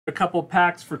A couple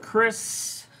packs for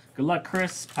Chris. Good luck,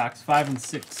 Chris. Packs 5 and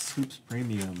 6. Hoops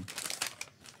Premium.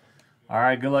 All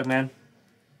right, good luck, man.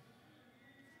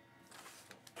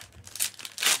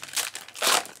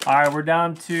 All right, we're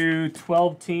down to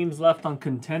 12 teams left on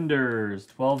Contenders.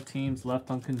 12 teams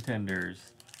left on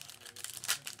Contenders.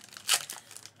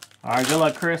 All right, good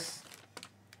luck, Chris.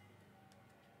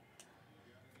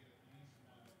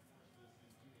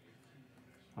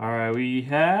 All right, we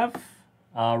have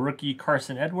rookie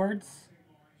Carson Edwards.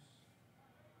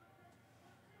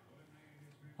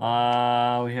 We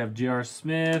have J.R.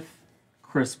 Smith,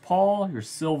 Chris Paul. Your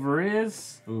silver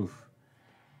is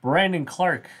Brandon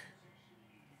Clark.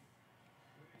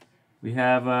 We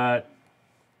have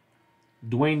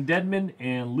Dwayne Dedman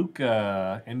and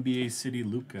Luka, NBA City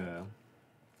Luka.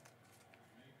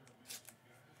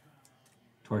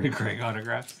 Torrey Craig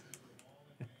autographs.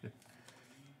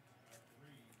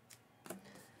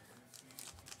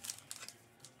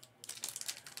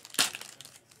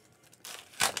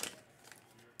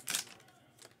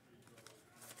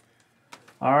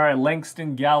 All right,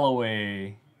 Langston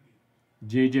Galloway,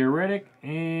 J.J. Redick,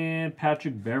 and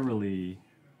Patrick Beverly.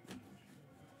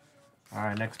 All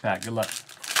right, next pack. Good luck.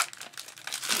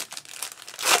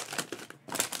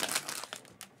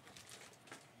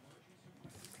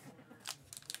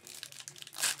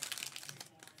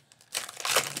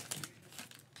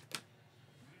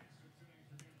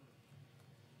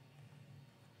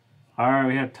 All right,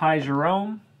 we have Ty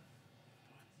Jerome,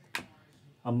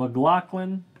 a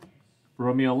McLaughlin,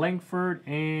 Romeo Langford,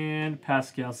 and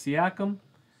Pascal Siakam.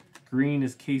 Green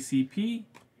is KCP,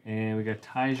 and we got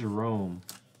Ty Jerome.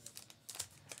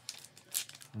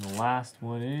 And the last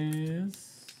one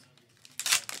is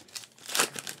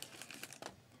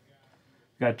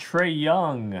we got Trey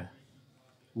Young,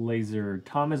 laser,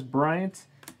 Thomas Bryant,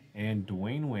 and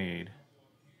Dwayne Wade.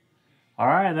 All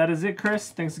right, that is it,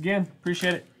 Chris. Thanks again.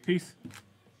 Appreciate it. Peace.